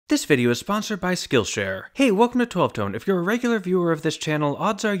This video is sponsored by Skillshare. Hey, welcome to 12 Tone. If you're a regular viewer of this channel,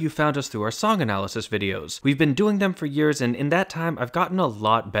 odds are you found us through our song analysis videos. We've been doing them for years, and in that time, I've gotten a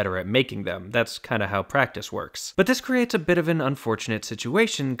lot better at making them. That's kinda how practice works. But this creates a bit of an unfortunate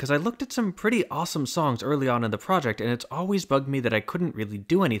situation, because I looked at some pretty awesome songs early on in the project, and it's always bugged me that I couldn't really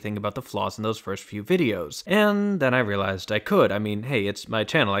do anything about the flaws in those first few videos. And then I realized I could. I mean, hey, it's my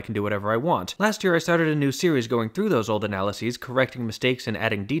channel, I can do whatever I want. Last year I started a new series going through those old analyses, correcting mistakes and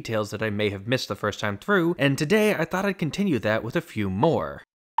adding details that I may have missed the first time through, and today I thought I'd continue that with a few more.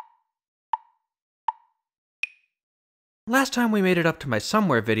 Last time we made it up to my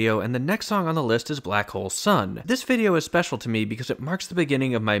Somewhere video, and the next song on the list is Black Hole Sun. This video is special to me because it marks the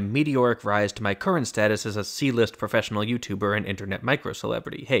beginning of my meteoric rise to my current status as a C-list professional YouTuber and internet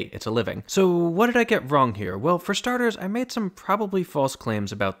micro-celebrity. Hey, it's a living. So what did I get wrong here? Well, for starters, I made some probably false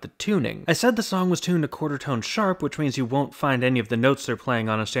claims about the tuning. I said the song was tuned to quarter tone sharp, which means you won't find any of the notes they're playing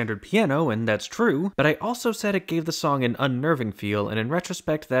on a standard piano, and that's true, but I also said it gave the song an unnerving feel, and in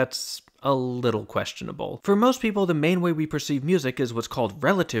retrospect, that's a little questionable. For most people, the main way we perceive music is what's called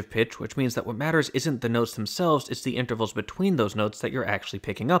relative pitch, which means that what matters isn't the notes themselves, it's the intervals between those notes that you're actually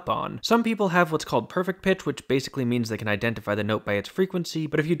picking up on. Some people have what's called perfect pitch, which basically means they can identify the note by its frequency,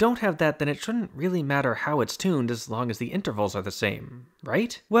 but if you don't have that, then it shouldn't really matter how it's tuned as long as the intervals are the same,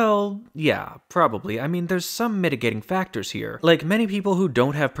 right? Well, yeah, probably. I mean, there's some mitigating factors here. Like, many people who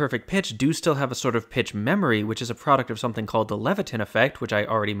don't have perfect pitch do still have a sort of pitch memory, which is a product of something called the Levine effect, which I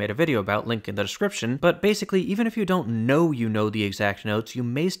already made a video about, link in the description, but basically, even if you don't know you know the exact notes, you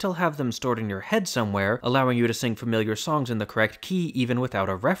may still have them stored in your head somewhere, allowing you to sing familiar songs in the correct key even without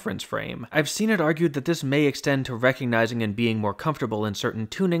a reference frame. I've seen it argued that this may extend to recognizing and being more comfortable in certain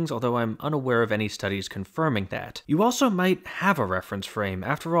tunings, although I'm unaware of any studies confirming that. You also might have a reference frame.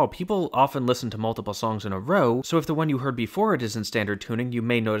 After all, people often listen to multiple songs in a row, so if the one you heard before it is in standard tuning, you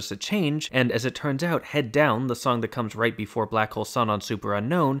may notice a change, and as it turns out, Head Down, the song that comes right before Black Hole Sun on Super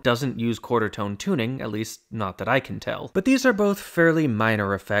Unknown, doesn't use quarter tone tuning, at least not that I can tell. But these are both fairly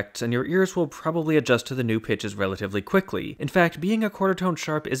minor effects, and your ears will probably adjust to the new pitches relatively quickly. In fact, being a quarter tone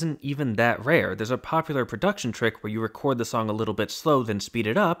sharp isn't even that rare. There's a popular production trick where you record the song a little bit slow, then speed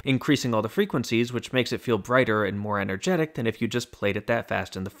it up, increasing all the frequencies, which makes it feel brighter and more energetic than if you just played it that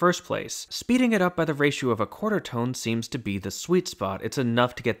fast in the first place. Speeding it up by the ratio of a quarter tone seems to be the sweet spot. It's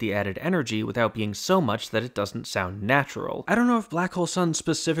enough to get the added energy without being so much that it doesn't sound natural. I don't know if Black Hole Sun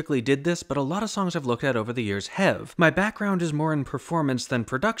specifically did this, but a lot of songs I've looked at over the years have. My background is more in performance than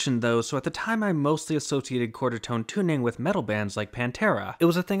production though, so at the time I mostly associated quarter tone tuning with metal bands like Pantera. It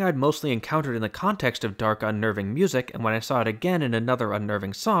was a thing I'd mostly encountered in the context of dark, unnerving music, and when I saw it again in another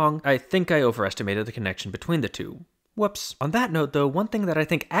unnerving song, I think I overestimated the connection between the two. Whoops. On that note though, one thing that I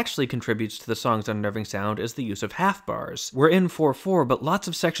think actually contributes to the song's unnerving sound is the use of half bars. We're in 4/4, but lots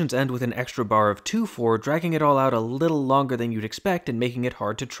of sections end with an extra bar of 2/4, dragging it all out a little longer than you'd expect and making it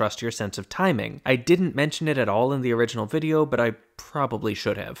hard to trust your sense of timing. I didn't mention it at all in the original video, but I probably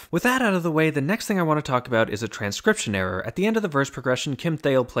should have. With that out of the way, the next thing I want to talk about is a transcription error. At the end of the verse progression, Kim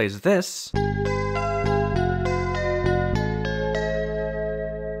Thale plays this,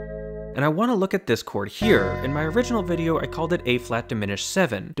 and I want to look at this chord here. In my original video, I called it A-flat diminished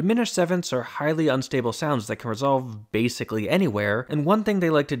 7. Diminished 7ths are highly unstable sounds that can resolve basically anywhere, and one thing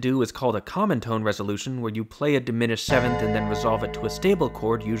they like to do is called a common tone resolution, where you play a diminished 7th and then resolve it to a stable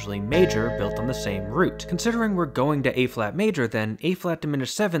chord, usually major, built on the same root. Considering we're going to A-flat major then, A-flat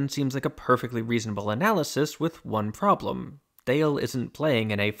diminished 7 seems like a perfectly reasonable analysis with one problem. Thale isn't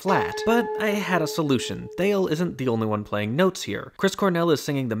playing an A-flat. But I had a solution. Thale isn't the only one playing notes here. Chris Cornell is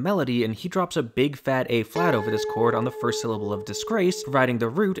singing the melody, and he drops a big fat A-flat over this chord on the first syllable of Disgrace, providing the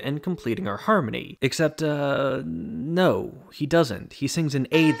root and completing our harmony. Except, no, he doesn't. He sings an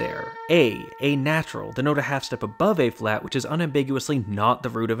A there. A natural, the note a half step above A-flat, which is unambiguously not the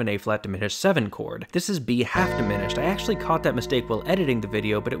root of an A-flat diminished 7 chord. This is B half diminished. I actually caught that mistake while editing the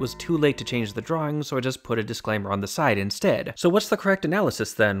video, but it was too late to change the drawing, so I just put a disclaimer on the side instead. So what's the correct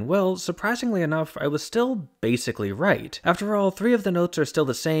analysis then? Well, surprisingly enough, I was still basically right. After all, 3 of the notes are still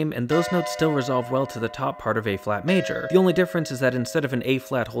the same, and those notes still resolve well to the top part of A-flat major. The only difference is that instead of an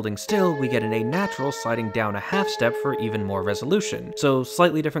A-flat holding still, we get an A natural sliding down a half step for even more resolution. So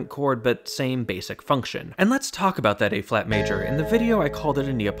slightly different chord, but same basic function. And let's talk about that A-flat major. In the video, I called it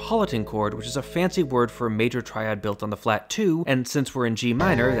a Neapolitan chord, which is a fancy word for a major triad built on the flat 2, and since we're in G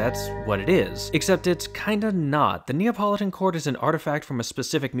minor, that's what it is. Except it's kinda not. The Neapolitan chord chord is an artifact from a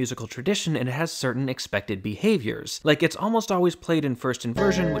specific musical tradition and it has certain expected behaviors. Like, it's almost always played in first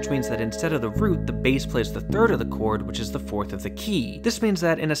inversion, which means that instead of the root, the bass plays the third of the chord, which is the fourth of the key. This means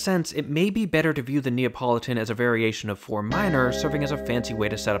that, in a sense, it may be better to view the Neapolitan as a variation of 4 minor, serving as a fancy way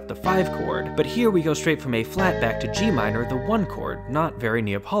to set up the 5 chord. But here we go straight from A flat back to G minor, the 1 chord, not very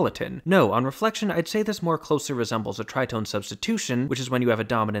Neapolitan. No, on reflection, I'd say this more closely resembles a tritone substitution, which is when you have a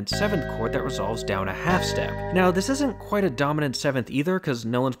dominant 7th chord that resolves down a half step. Now, this isn't quite a dominant 7th either, because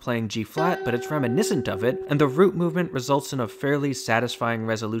no one's playing G flat, but it's reminiscent of it, and the root movement results in a fairly satisfying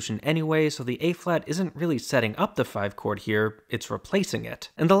resolution anyway, so the A flat isn't really setting up the 5 chord here, it's replacing it.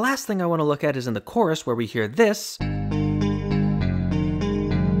 And the last thing I want to look at is in the chorus, where we hear this.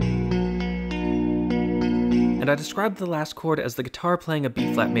 And I described the last chord as the guitar playing a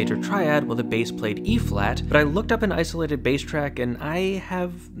B-flat major triad while the bass played E-flat, but I looked up an isolated bass track and I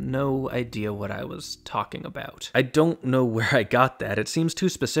have no idea what I was talking about. I don't know where I got that. It seems too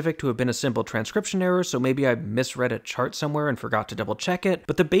specific to have been a simple transcription error, so maybe I misread a chart somewhere and forgot to double check it,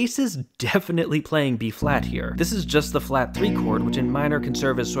 but the bass is definitely playing B-flat here. This is just the flat 3 chord, which in minor can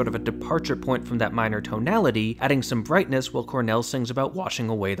serve as sort of a departure point from that minor tonality, adding some brightness while Cornell sings about washing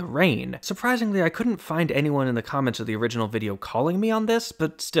away the rain. Surprisingly, I couldn't find anyone in the comments of the original video calling me on this,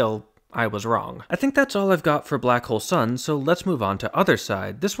 but still, I was wrong. I think that's all I've got for Black Hole Sun, so let's move on to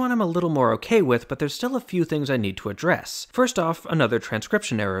Otherside. This one I'm a little more okay with, but there's still a few things I need to address. First off, another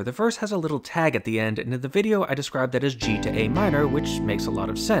transcription error. The verse has a little tag at the end, and in the video I described that as G to A minor, which makes a lot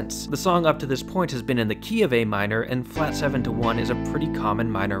of sense. The song up to this point has been in the key of A minor, and flat 7 to 1 is a pretty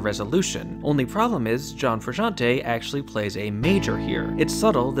common minor resolution. Only problem is, John Frusciante actually plays A major here. It's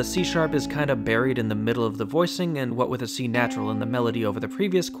subtle, the C sharp is kinda buried in the middle of the voicing, and what with a C natural in the melody over the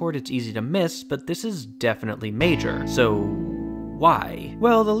previous chord, it's easy to miss, but this is definitely major. So why?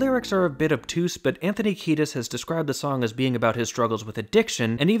 Well, the lyrics are a bit obtuse, but Anthony Kiedis has described the song as being about his struggles with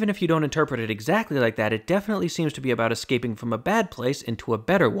addiction, and even if you don't interpret it exactly like that, it definitely seems to be about escaping from a bad place into a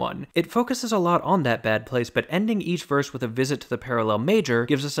better one. It focuses a lot on that bad place, but ending each verse with a visit to the parallel major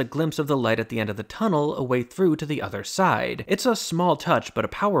gives us a glimpse of the light at the end of the tunnel, a way through to the other side. It's a small touch, but a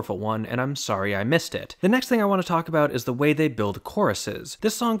powerful one, and I'm sorry I missed it. The next thing I want to talk about is the way they build choruses.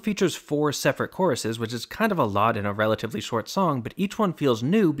 This song features 4 separate choruses, which is kind of a lot in a relatively short song, but each one feels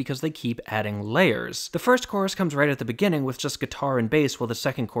new because they keep adding layers. The first chorus comes right at the beginning with just guitar and bass, while the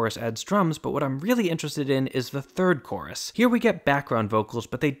second chorus adds drums, but what I'm really interested in is the third chorus. Here we get background vocals,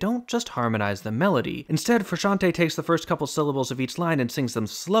 but they don't just harmonize the melody. Instead, Frusciante takes the first couple syllables of each line and sings them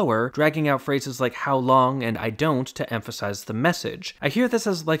slower, dragging out phrases like how long and I don't to emphasize the message. I hear this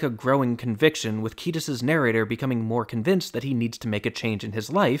as like a growing conviction, with Kiedis' narrator becoming more convinced that he needs to make a change in his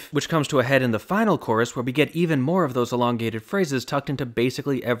life, which comes to a head in the final chorus where we get even more of those elongated phrases tucked into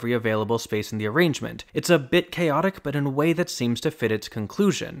basically every available space in the arrangement. It's a bit chaotic, but in a way that seems to fit its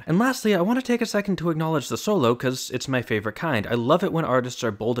conclusion. And lastly, I want to take a second to acknowledge the solo, because it's my favorite kind. I love it when artists are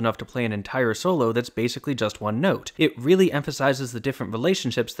bold enough to play an entire solo that's basically just one note. It really emphasizes the different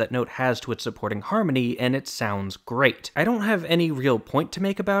relationships that note has to its supporting harmony, and it sounds great. I don't have any real point to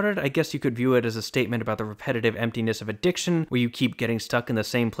make about it. I guess you could view it as a statement about the repetitive emptiness of addiction, where you keep getting stuck in the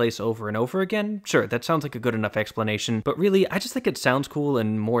same place over and over again. Sure, that sounds like a good enough explanation, but really, I just think it sounds cool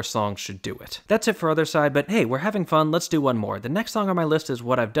and more songs should do it. That's it for Otherside, but hey, we're having fun, let's do one more. The next song on my list is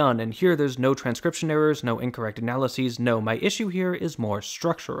What I've Done, and here there's no transcription errors, no incorrect analyses, no, my issue here is more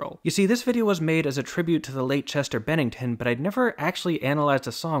structural. You see, this video was made as a tribute to the late Chester Bennington, but I'd never actually analyzed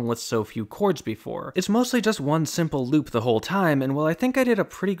a song with so few chords before. It's mostly just one simple loop the whole time, and while I think I did a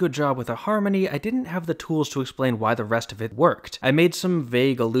pretty good job with the harmony, I didn't have the tools to explain why the rest of it worked. I made some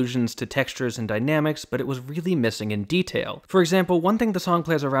vague allusions to textures and dynamics, but it was really missing in detail. For example, one thing the song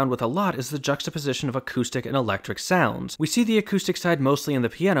plays around with a lot is the juxtaposition of acoustic and electric sounds. We see the acoustic side mostly in the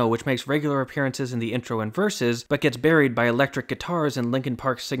piano, which makes regular appearances in the intro and verses, but gets buried by electric guitars and Linkin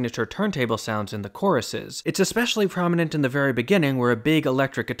Park's signature turntable sounds in the choruses. It's especially prominent in the very beginning, where a big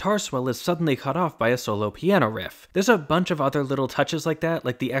electric guitar swell is suddenly cut off by a solo piano riff. There's a bunch of other little touches like that,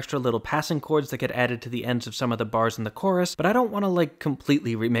 like the extra little passing chords that get added to the ends of some of the bars in the chorus, but I don't want to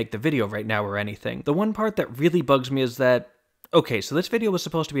completely remake the video right now or anything. The one part that really bugs me is that okay, so this video was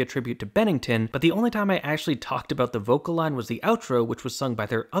supposed to be a tribute to Bennington, but the only time I actually talked about the vocal line was the outro, which was sung by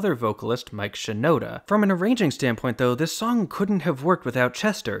their other vocalist, Mike Shinoda. From an arranging standpoint though, this song couldn't have worked without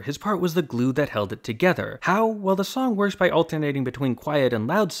Chester. His part was the glue that held it together. How? Well, the song works by alternating between quiet and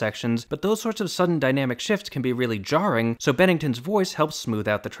loud sections, but those sorts of sudden dynamic shifts can be really jarring, so Bennington's voice helps smooth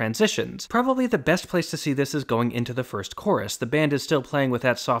out the transitions. Probably the best place to see this is going into the first chorus. The band is still playing with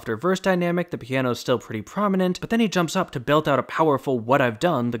that softer verse dynamic, the piano is still pretty prominent, but then he jumps up to belt out a powerful "what I've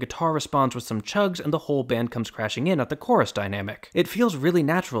done," the guitar responds with some chugs and the whole band comes crashing in at the chorus dynamic. It feels really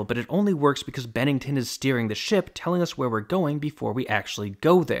natural, but it only works because Bennington is steering the ship, telling us where we're going before we actually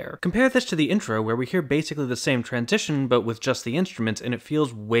go there. Compare this to the intro, where we hear basically the same transition, but with just the instruments, and it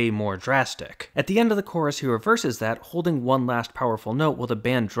feels way more drastic. At the end of the chorus, he reverses that, holding one last powerful note while the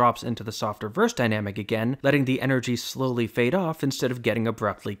band drops into the softer verse dynamic again, letting the energy slowly fade off instead of getting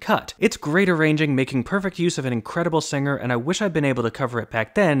abruptly cut. It's great arranging, making perfect use of an incredible singer, and I wish I'd been able to cover it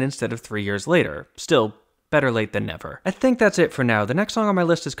back then instead of 3 years later. Still, better late than never. I think that's it for now. The next song on my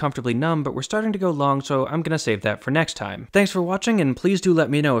list is Comfortably Numb, but we're starting to go long, so I'm gonna save that for next time. Thanks for watching, and please do let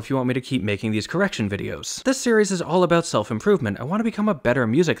me know if you want me to keep making these correction videos. This series is all about self-improvement. I want to become a better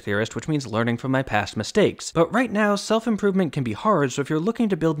music theorist, which means learning from my past mistakes. But right now, self-improvement can be hard, so if you're looking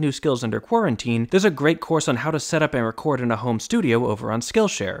to build new skills under quarantine, there's a great course on how to set up and record in a home studio over on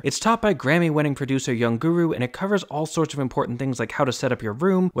Skillshare. It's taught by Grammy-winning producer Young Guru, and it covers all sorts of important things like how to set up your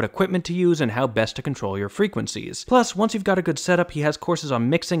room, what equipment to use, and how best to control your frequencies. Plus, once you've got a good setup, he has courses on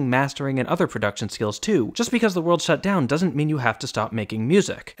mixing, mastering, and other production skills too. Just because the world shut down doesn't mean you have to stop making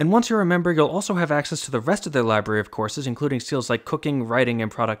music. And once you're a member, you'll also have access to the rest of their library of courses, including skills like cooking, writing,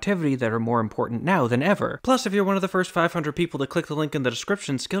 and productivity that are more important now than ever. Plus, if you're one of the first 500 people to click the link in the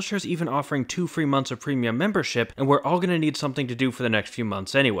description, Skillshare's even offering 2 free months of premium membership, and we're all gonna need something to do for the next few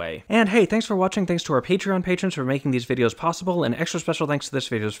months anyway. And hey, thanks for watching, thanks to our Patreon patrons for making these videos possible, and extra special thanks to this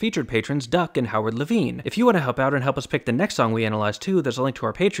video's featured patrons, Duck and Howard Levine. If you want to help out and help us pick the next song we analyze too, there's a link to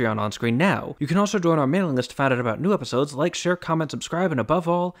our Patreon on screen now. You can also join our mailing list to find out about new episodes, like, share, comment, subscribe, and above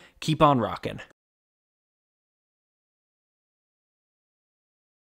all, keep on rockin'.